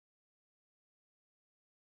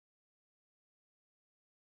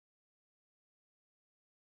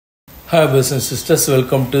Hi business sisters,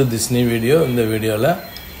 welcome to this new video. In the video la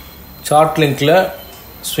chart link la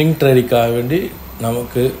swing trading காக வேண்டி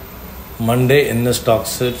நமக்கு Monday என்ன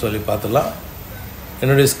stocks சொல்லி பார்த்தலாம்.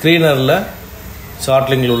 என்னோட ஸ்கிரீனர்ல chart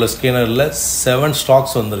linkல உள்ள ஸ்கிரீனர்ல 7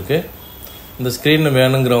 stocks வந்திருக்கு. இந்த ஸ்கிரீன்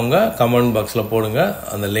வேணும்ங்கறவங்க கமெண்ட் பாக்ஸ்ல போடுங்க,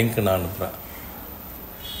 அந்த லிங்க் நான் அனுப்புறேன்.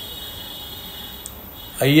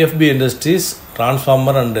 IFB Industries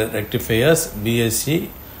Transformer and Rectifiers BSc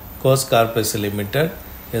Coast Corporation Limited,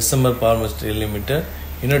 SMR Pharmaceutical Limited,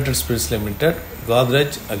 United Spirits Limited,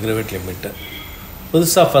 Godrej Aggregate Limited.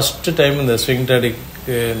 புதுசாக ஃபஸ்ட்டு டைம் இந்த ஸ்விங்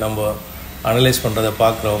ட்ரேடிங்க்கு நம்ம அனலைஸ் பண்ணுறதை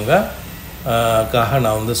பார்க்குறவங்க காக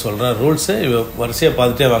நான் வந்து சொல்கிறேன். ரூல்ஸு வரிசையாக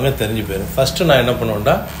பார்த்துட்டே வாங்க, தெரிஞ்சு போயிடும். ஃபஸ்ட்டு நான் என்ன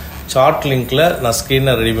பண்ணுவேன்டா, சார்ட் லிங்க்கில் நான்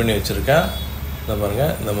ஸ்க்ரீனர் ரெடி பண்ணி வச்சுருக்கேன். இந்த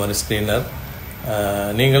பாருங்கள், இந்த மாதிரி ஸ்க்ரீனர்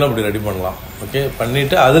நீங்களும் அப்படி ரெடி பண்ணலாம். ஓகே,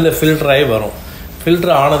 பண்ணிவிட்டு அதில் ஃபில்டர் ஆகி வரும்.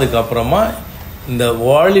 ஃபில்டர் ஆனதுக்கப்புறமா இந்த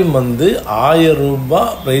வால்யூம் வந்து 1000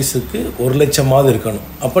 ரூபாய் ப்ரைஸுக்கு 1 லட்சமாவது இருக்கணும்.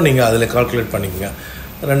 அப்போ நீங்கள் அதில் கால்குலேட் பண்ணிக்கோங்க.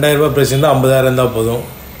 2000 ரூபாய் ப்ரைஸ் இருந்தால் 50,000 இருந்தால் போதும்.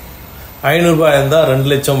 500 ரூபாய் இருந்தால் 2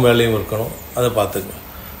 லட்சம் வேலையும் இருக்கணும். அதை பார்த்துங்க,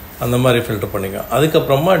 அந்த மாதிரி ஃபில்டர் பண்ணிங்க.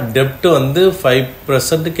 அதுக்கப்புறமா டெப்ட் வந்து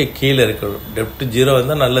 5%க்கு கீழே இருக்கணும். டெப்ட் 0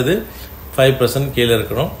 இருந்தால் நல்லது, 5% கீழே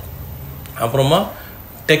இருக்கணும். அப்புறமா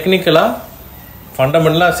டெக்னிக்கலாக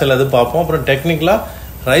ஃபண்டமெண்டலாக சிலது பார்ப்போம். அப்புறம் டெக்னிக்கலாக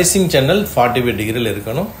ரைசிங் சேனல் 45 டிகிரியில்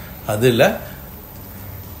இருக்கணும். அதில்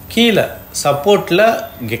கீழே சப்போர்ட்டில்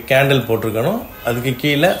கேண்டில் போட்டிருக்கணும். அதுக்கு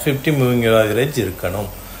கீழே 50 மூவிங் ஆவரேஜ் இருக்கணும்.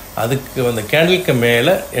 அதுக்கு அந்த கேண்டிலுக்கு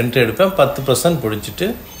மேலே என்ட்ரி எடுப்பேன், 10% பிடிச்சிட்டு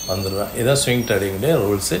வந்துடுவேன். இதுதான் ஸ்விங் ட்ரேடிங்குடைய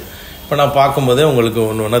ரூல்ஸு. இப்போ நான் பார்க்கும்போதே உங்களுக்கு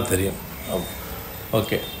ஒன்று ஒன்றா தெரியும்.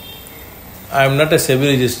 Okay, I am not a SEBI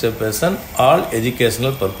registered person, all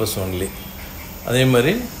educational purpose only. அதே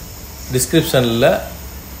மாதிரி டிஸ்கிரிப்ஷனில்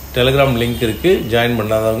டெலிகிராம் லிங்க் இருக்குது, ஜாயின்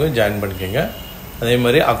பண்ணாதவங்க ஜாயின் பண்ணிக்கோங்க. அதே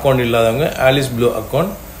மாதிரி அக்கௌண்ட் இல்லாதவங்க ஆலிஸ் ப்ளூ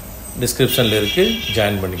அக்கௌண்ட் டிஸ்கிரிப்ஷனில் இருக்குது,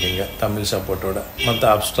 ஜாயின் பண்ணிக்கோங்க. தமிழ் சப்போர்ட்டோட மற்ற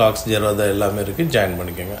அப்ஸ்டாக்ஸ் ஜெரோதா எல்லாமே இருக்குது, ஜாயின்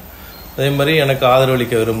பண்ணிக்கோங்க. அதே மாதிரி எனக்கு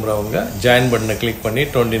ஆதரவளிக்க விரும்புகிறவங்க ஜாயின் பட்டனை கிளிக் பண்ணி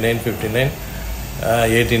 29, 59,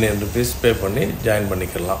 89 ருபீஸ் பே பண்ணி ஜாயின்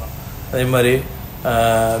பண்ணிக்கலாம். அதே மாதிரி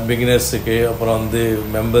பிகினர்ஸுக்கு, அப்புறம் வந்து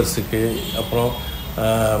மெம்பர்ஸுக்கு, அப்புறம்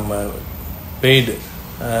பெய்டு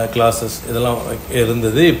கிளாஸஸ் இதெல்லாம்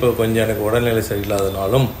இருந்தது. இப்போ கொஞ்சம் எனக்கு உடல்நிலை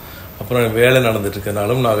சரியில்லாதனாலும், அப்புறம் வேலை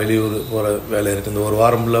நடந்துட்டுருக்கனாலும் நான் வெளியூர் போகிற வேலை இருக்குது. இந்த ஒரு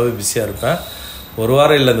வாரம் ஃபுல்லாகவே பிஸியாக இருப்பேன். ஒரு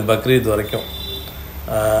வாரம் இல்லை, அந்த பக்ரீத் வரைக்கும்.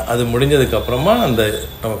 அது முடிஞ்சதுக்கப்புறமா அந்த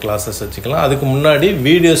நம்ம கிளாஸஸ் வச்சுக்கலாம். அதுக்கு முன்னாடி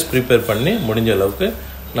வீடியோஸ் ப்ரிப்பேர் பண்ணி முடிஞ்ச அளவுக்கு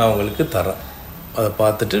நான் உங்களுக்கு தரேன். அதை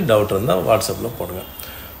பார்த்துட்டு டவுட் இருந்தால் வாட்ஸ்அப்பில் போடுங்க.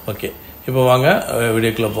 ஓகே, இப்போ வாங்க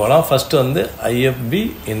வீடியோக்குள்ளே போகலாம். ஃபஸ்ட்டு வந்து IFB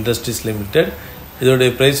இண்டஸ்ட்ரீஸ் லிமிடெட். இதோடைய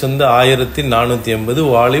ப்ரைஸ் வந்து 1480,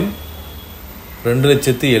 வால்யூம்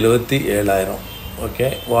 2,77,000. ஓகே,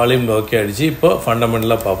 வால்யூம் ஓகே ஆகிடுச்சு. இப்போ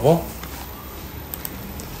ஃபண்டமெண்டலாக பார்ப்போம்.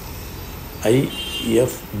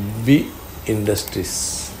 IFB industries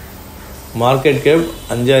market gap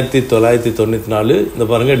 5,994. இந்த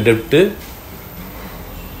பாருங்கள், டெப்ட்டு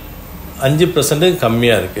 5%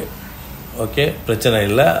 கம்மியாக இருக்குது. ஓகே, பிரச்சனை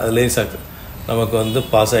இல்லை. அதுலேயும் நமக்கு வந்து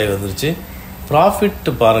பாஸ் ஆகி வந்துருச்சு.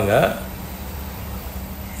 ப்ராஃபிட் பாருங்கள்,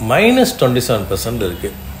 -27%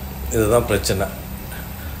 இருக்குது. இதுதான் பிரச்சனை.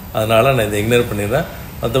 அதனால் நான் இதை இக்னோர் பண்ணிடுறேன்.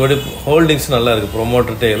 மற்றபடி ஹோல்டிங்ஸ் நல்லா இருக்குது.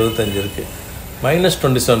 ப்ரொமோட்டர்கிட்ட 75 இருக்குது,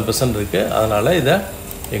 -27% இருக்குது. அதனால் இதை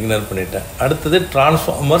இக்னோர் பண்ணிட்டேன். அடுத்தது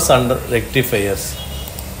டிரான்ஸ்ஃபார்மர்ஸ் அண்ட் ரெக்டிஃபையர்ஸ்.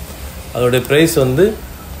 அதோடைய ப்ரைஸ் வந்து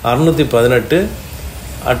 618.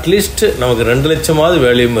 அட்லீஸ்ட் நமக்கு 2 லட்சமாவது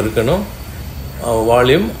வேல்யூம் இருக்கணும்,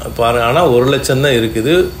 வால்யூம் பாருங்கள். ஆனால் 1 லட்சம் தான்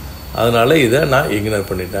இருக்குது. அதனால் இதை நான் இக்னோர்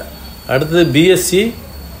பண்ணிட்டேன். அடுத்தது BSc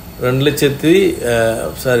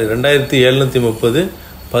 2,730,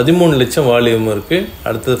 13 லட்சம் வால்யூம் இருக்குது.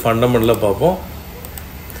 அடுத்தது ஃபண்டமெண்டலாக பார்ப்போம்.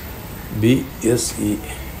 BSE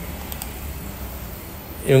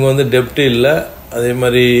இவங்க வந்து டெப்ட் இல்லை, அதே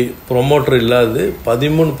மாதிரி ப்ரொமோட்டர் இல்லாது.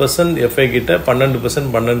 13% FI கிட்ட,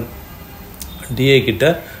 12% DA கிட்ட,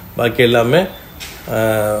 பாக்கி எல்லாமே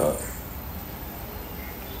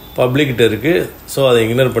பப்ளிக்கிட்ட இருக்குது. ஸோ அதை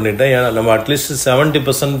இக்னோர் பண்ணிட்டேன். ஏன்னா நம்ம அட்லீஸ்ட்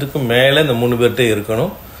 70%க்கு மேலே இந்த 3 பேர்கிட்ட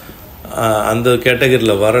இருக்கணும். அந்த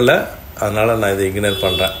கேட்டகரியில் வரலை, அதனால் நான் இதை இக்னோர்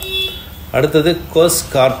பண்ணுறேன். அடுத்தது கோஸ்ட்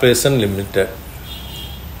கார்பரேஷன் லிமிடெட்.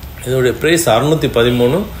 இதோடைய ப்ரைஸ்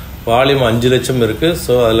 613, வால்யூம் 5 லட்சம் இருக்குது.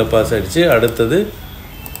 ஸோ அதில் பாஸ் ஆகிடுச்சு. அடுத்தது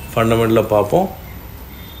ஃபண்டமெண்டலாக பார்ப்போம்.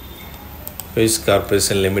 Cost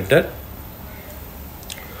corporation limited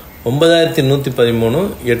 9,113,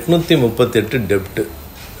 838 டெப்ட்டு.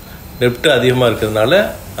 டெப்ட்டு அதிகமாக இருக்கிறதுனால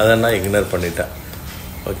அதை நான் இக்னோர் பண்ணிட்டேன்.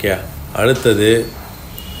 ஓகே, அடுத்தது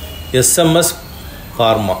SMS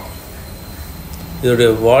ஃபார்மா. இதோடைய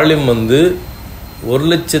வால்யூம் வந்து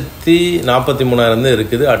 1,43,000 தான்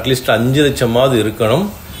இருக்குது. அட்லீஸ்ட் 5 லட்சமாவது இருக்கணும்.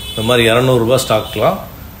 இந்த மாதிரி 200 ரூபாய் ஸ்டாக்லாம்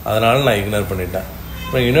அதனால் நான் இக்னோர் பண்ணிட்டேன்.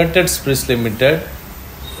 அப்புறம் யுனைடெட் ஸ்பிரிட்ஸ் லிமிடெட்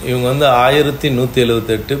இவங்க வந்து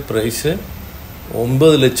 1178 ப்ரைஸு,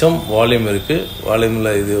 9 லட்சம் வால்யூம் இருக்குது.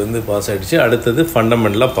 வால்யூமில் இது வந்து பாஸ் ஆகிடுச்சு. அடுத்தது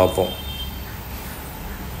ஃபண்டமெண்டலாக பார்ப்போம்.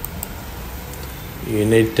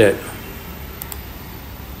 யுனைடெட்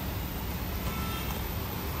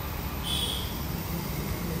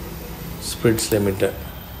ஸ்பிரிட்ஸ் லிமிடெட்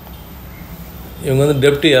இவங்க வந்து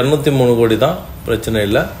டெப்ட் 203 கோடி தான், பிரச்சனை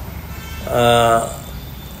இல்லை.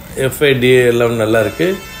 எஃப்ஐடிஏ எல்லாம் நல்லா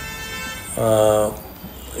இருக்குது.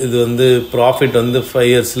 இது வந்து ப்ராஃபிட் வந்து 5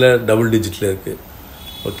 இயர்ஸில் டபுள் டிஜிட்டில் இருக்குது.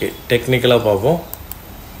 ஓகே, டெக்னிக்கலாக பார்ப்போம்.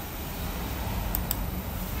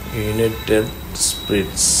 யுனைடெட்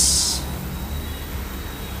ஸ்பிரிட்ஸ்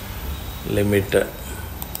லிமிடெட்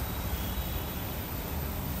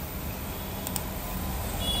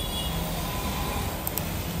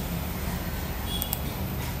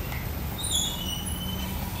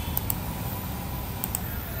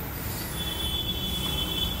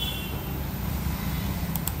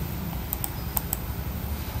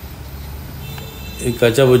இது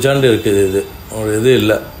கச்சா புச்சாண்டு இருக்குது. இது ஒரு இது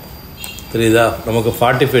இல்லை, தெரியுதா? நமக்கு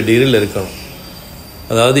 45 டிகிரியில் இருக்கணும்.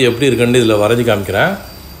 அதாவது எப்படி இருக்குன்னு இதில் வரைஞ்சி காமிக்கிறேன்.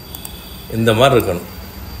 இந்த மாதிரி இருக்கணும்.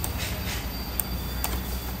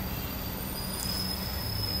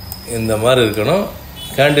 இந்த மாதிரி இருக்கணும்.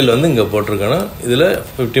 கேண்டில் வந்து இங்கே போட்டிருக்கணும். இதில்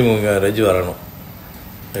 50 மூவிங் ஆவரேஜ் வரணும்.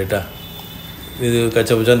 ரைட்டா? இது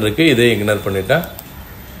கச்சா புச்சான்னு இருக்குது. இதை இக்னோர் பண்ணிட்டேன்.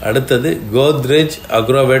 அடுத்தது கோத்ரேஜ்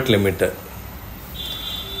அக்ரோவேட் லிமிடெட்.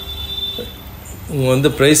 இங்கே வந்து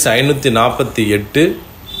ப்ரைஸ் 548,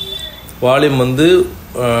 வால்யூம் வந்து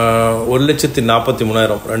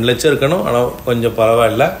 1,43,000. 2 லட்சம் இருக்கணும், ஆனால் கொஞ்சம்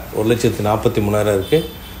பரவாயில்ல. 1,43,000 இருக்குது.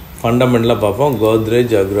 ஃபண்டமெண்டலாக பார்ப்போம்.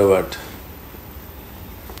 கோத்ரேஜ் அக்ரோவேட்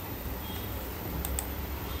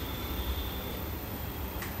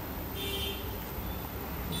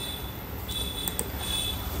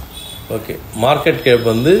ஓகே. மார்க்கெட் கேப்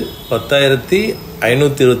வந்து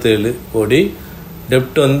 10,527 கோடி.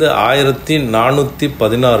 டெப்ட் வந்து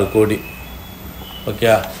 1,416 கோடி.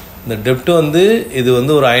 ஓகே, இந்த டெப்ட் வந்து இது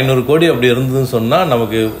வந்து ஒரு 500 கோடி அப்படி இருந்ததுன்னு சொன்னால்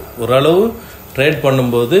நமக்கு ஓரளவு ட்ரேட்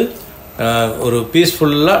பண்ணும்போது ஒரு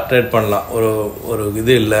பீஸ்ஃபுல்லாக ட்ரேட் பண்ணலாம். ஒரு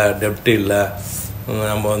இது இல்லை, டெப்ட் இல்லை,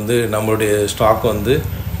 நம்ம வந்து நம்மளுடைய ஸ்டாக் வந்து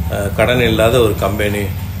கடன் இல்லாத ஒரு கம்பெனி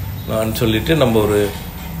சொல்லிட்டு நம்ம ஒரு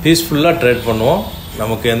பீஸ்ஃபுல்லாக ட்ரேட் பண்ணுவோம்.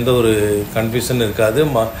 நமக்கு எந்த ஒரு கன்ஃபியூஷன் இருக்காது.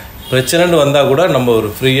 பிரச்சனைன்னு வந்தால் கூட நம்ம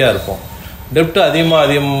ஒரு ஃப்ரீயாக இருப்போம். டெப்ட்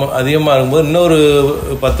அதிகமாக இருக்கும்போது இன்னொரு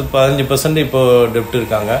 10-15% இப்போ டெப்ட்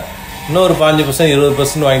இருக்காங்க. இன்னொரு 15%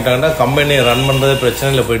 20% வாங்கிட்டாங்கன்னா கம்பெனி ரன் பண்ணுறதே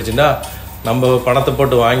பிரச்சனையில் போயிடுச்சுன்னா நம்ம பணத்தை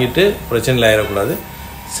போட்டு வாங்கிட்டு பிரச்சனையில் ஆகிடக்கூடாது.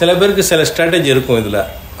 சில பேருக்கு சில ஸ்ட்ராட்டஜி இருக்கும் இதில்.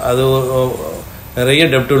 அது நிறைய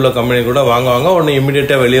டெப்ட் உள்ள கம்பெனி கூட வாங்குவாங்க, ஒன்று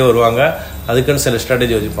இம்மிடியேட்டாக வெளியே வருவாங்க. அதுக்குன்னு சில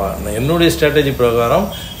ஸ்ட்ராட்டஜி வச்சுப்பாங்க. என்னுடைய ஸ்ட்ராட்டஜி பிரகாரம்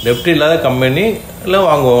டெப்ட் இல்லாத கம்பெனியில்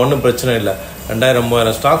வாங்குவோம், ஒன்றும் பிரச்சனை இல்லை.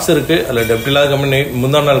 2000-3000 ஸ்டாக்ஸ் இருக்குது. அதில் டெப்ட் இல்லாத கம்பெனி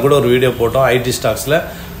முந்தா நாள் கூட ஒரு வீடியோ போட்டோம். ஐடி ஸ்டாக்ஸில்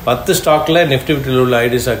 10 ஸ்டாக்கில் நிஃப்டி 50 உள்ள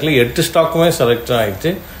ஐடி ஸ்டாக்கில் 8 ஸ்டாக்குமே செலக்ட்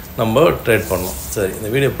ஆகிட்டு நம்ம ட்ரேட் பண்ணோம். சரி,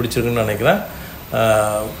 இந்த வீடியோ பிடிச்சிருக்குன்னு நினைக்கிறேன்.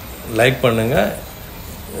 லைக் பண்ணுங்கள்,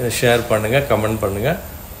 ஷேர் பண்ணுங்கள், கமெண்ட் பண்ணுங்கள்.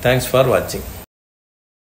 தேங்க்ஸ் ஃபார் வாட்சிங்.